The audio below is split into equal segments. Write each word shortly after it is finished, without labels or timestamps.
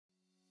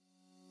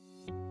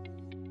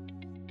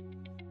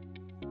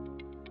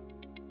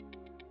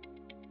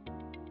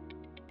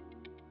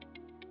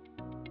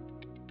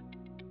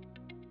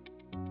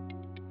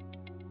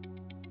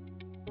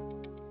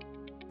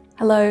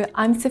Hello,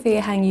 I'm Sophia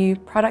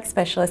Hangyu, Product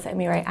Specialist at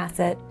Mirae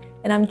Asset,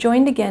 and I'm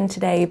joined again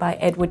today by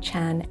Edward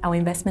Chan, our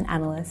investment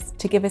analyst,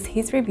 to give us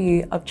his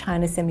review of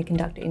China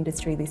Semiconductor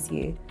Industry this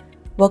year.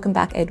 Welcome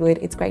back, Edward.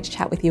 It's great to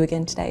chat with you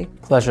again today.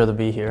 Pleasure to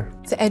be here.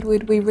 So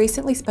Edward, we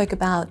recently spoke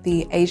about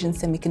the Asian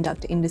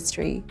semiconductor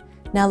industry.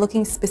 Now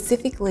looking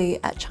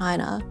specifically at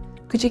China,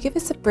 could you give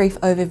us a brief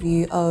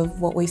overview of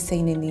what we've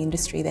seen in the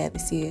industry there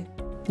this year?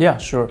 Yeah,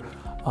 sure.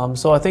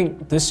 So I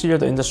think this year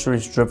the industry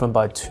is driven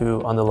by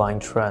two underlying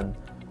trends.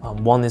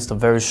 One is the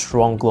very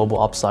strong global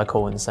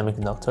upcycle in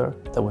semiconductor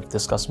that we've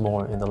discussed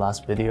more in the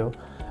last video.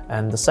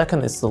 And the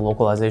second is the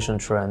localization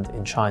trend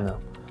in China,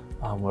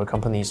 where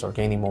companies are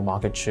gaining more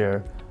market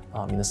share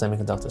in the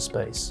semiconductor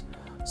space.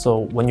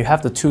 So when you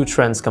have the two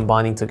trends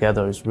combining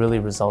together, it's really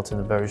resulting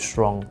in a very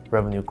strong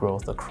revenue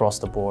growth across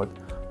the board,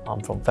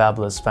 from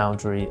fabless,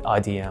 foundry,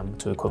 IDM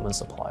to equipment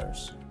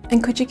suppliers.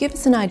 And could you give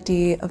us an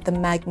idea of the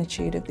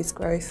magnitude of this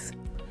growth?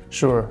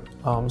 Sure.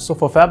 So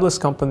for fabless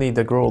company,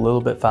 they grow a little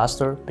bit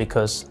faster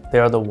because they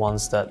are the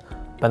ones that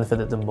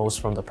benefited the most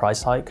from the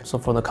price hike. So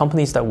for the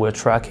companies that we're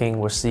tracking,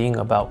 we're seeing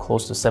about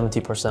close to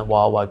 70%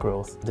 worldwide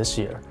growth this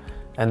year.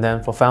 And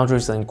then for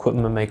foundries and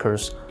equipment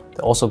makers,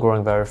 they're also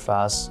growing very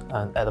fast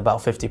and at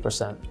about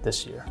 50%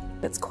 this year.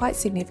 That's quite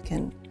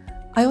significant.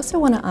 I also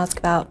want to ask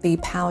about the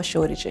power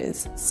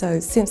shortages. So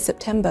since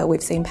September,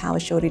 we've seen power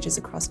shortages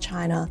across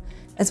China,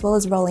 as well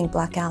as rolling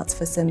blackouts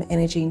for some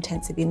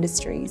energy-intensive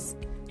industries.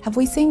 Have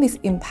we seen this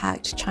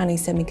impact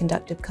Chinese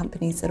semiconductor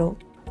companies at all?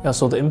 Yeah,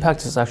 so the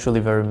impact is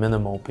actually very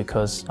minimal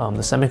because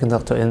the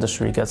semiconductor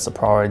industry gets the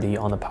priority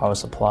on the power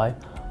supply.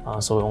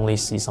 So we only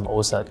see some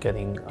OSAT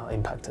getting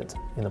impacted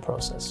in the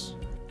process.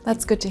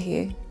 That's good to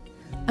hear.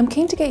 I'm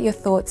keen to get your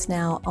thoughts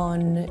now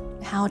on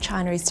how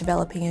China is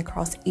developing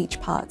across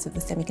each parts of the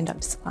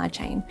semiconductor supply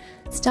chain.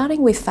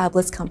 Starting with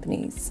fabless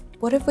companies,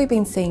 what have we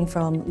been seeing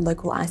from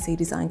local IC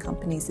design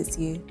companies this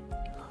year?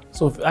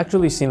 So we've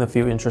actually seen a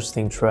few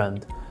interesting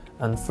trends.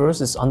 And first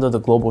is under the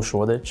global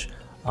shortage,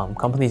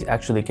 companies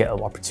actually get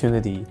an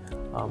opportunity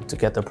to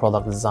get their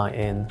product design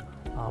in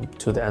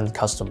to the end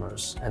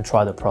customers and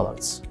try the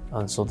products.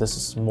 And so this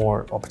is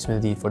more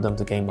opportunity for them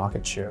to gain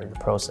market share in the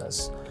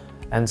process.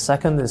 And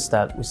second is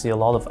that we see a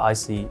lot of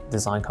IC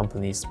design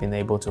companies being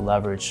able to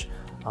leverage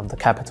the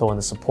capital and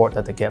the support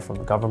that they get from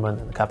the government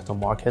and the capital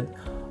market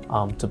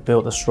to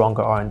build a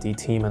stronger R&D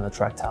team and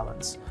attract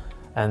talents.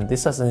 And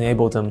this has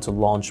enabled them to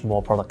launch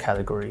more product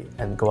category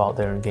and go out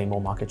there and gain more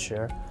market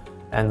share.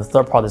 And the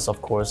third part is,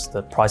 of course,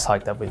 the price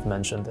hike that we've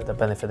mentioned, that they're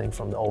benefiting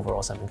from the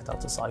overall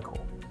semiconductor cycle.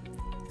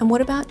 And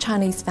what about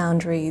Chinese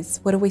foundries?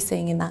 What are we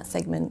seeing in that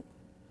segment?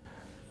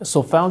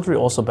 So foundry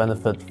also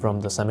benefit from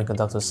the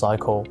semiconductor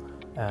cycle,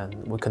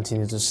 and we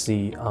continue to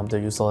see their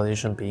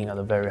utilization being at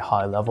a very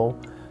high level.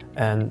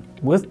 And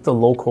with the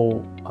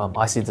local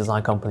IC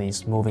design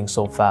companies moving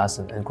so fast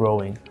and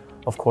growing,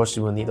 of course,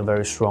 you will need a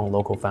very strong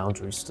local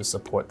foundries to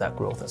support that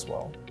growth as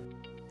well.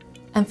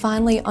 And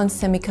finally, on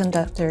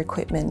semiconductor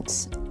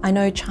equipment, I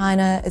know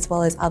China, as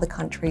well as other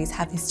countries,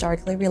 have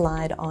historically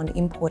relied on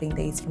importing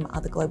these from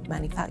other global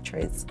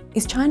manufacturers.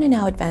 Is China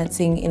now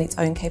advancing in its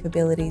own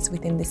capabilities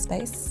within this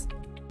space?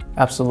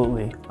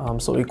 Absolutely.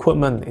 So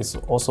equipment is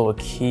also a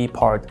key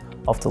part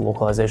of the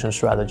localization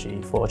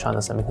strategy for China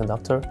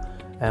Semiconductor.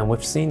 And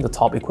we've seen the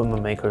top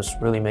equipment makers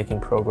really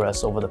making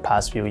progress over the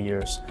past few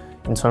years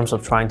in terms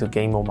of trying to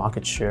gain more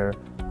market share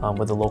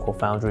with the local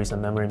foundries and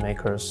memory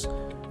makers.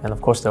 And of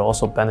course, they're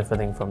also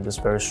benefiting from this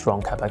very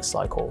strong capex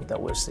cycle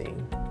that we're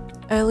seeing.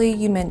 Earlier,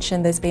 you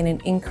mentioned there's been an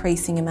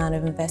increasing amount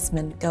of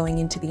investment going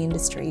into the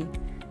industry.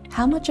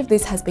 How much of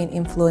this has been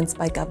influenced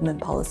by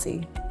government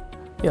policy?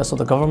 Yeah, so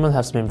the government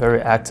has been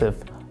very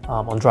active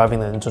on driving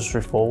the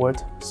industry forward.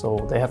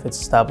 So they have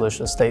established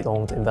a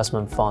state-owned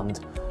investment fund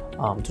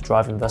to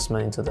drive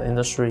investment into the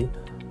industry.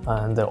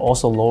 And they're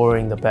also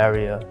lowering the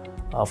barrier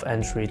of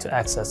entry to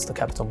access the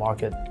capital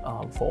market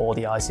for all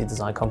the IC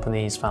design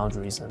companies,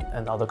 foundries,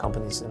 and other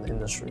companies in the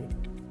industry.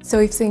 So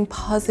we've seen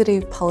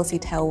positive policy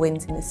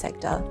tailwinds in this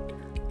sector.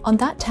 On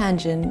that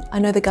tangent, I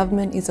know the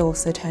government is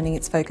also turning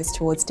its focus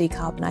towards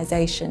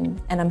decarbonisation,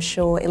 and I'm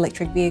sure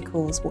electric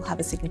vehicles will have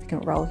a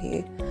significant role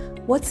here.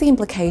 What's the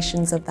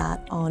implications of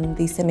that on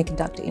the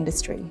semiconductor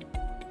industry?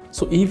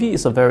 So EV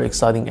is a very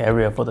exciting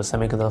area for the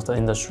semiconductor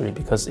industry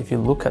because if you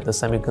look at the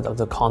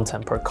semiconductor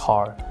content per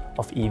car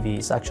of EV,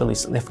 it's actually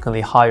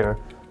significantly higher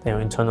than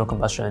your internal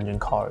combustion engine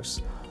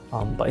cars.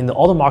 But in the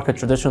auto market,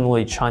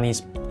 traditionally,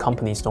 Chinese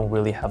companies don't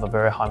really have a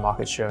very high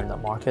market share in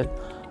that market.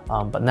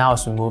 But now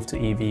as we move to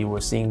EV, we're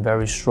seeing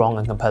very strong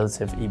and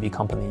competitive EV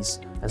companies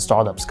and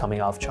startups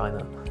coming out of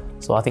China.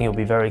 So I think it will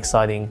be very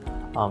exciting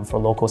for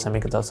local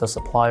semiconductor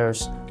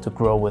suppliers to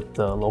grow with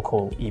the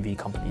local EV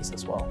companies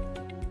as well.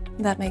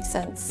 That makes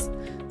sense.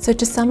 So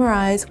to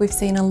summarise, we've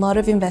seen a lot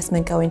of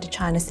investment go into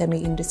China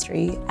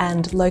semi-industry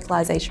and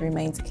localisation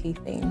remains a key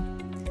theme.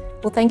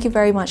 Well, thank you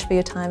very much for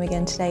your time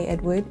again today,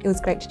 Edward. It was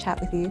great to chat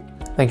with you.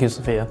 Thank you,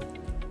 Sophia.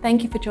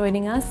 Thank you for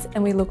joining us,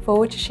 and we look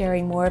forward to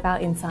sharing more of our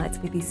insights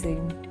with you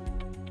soon.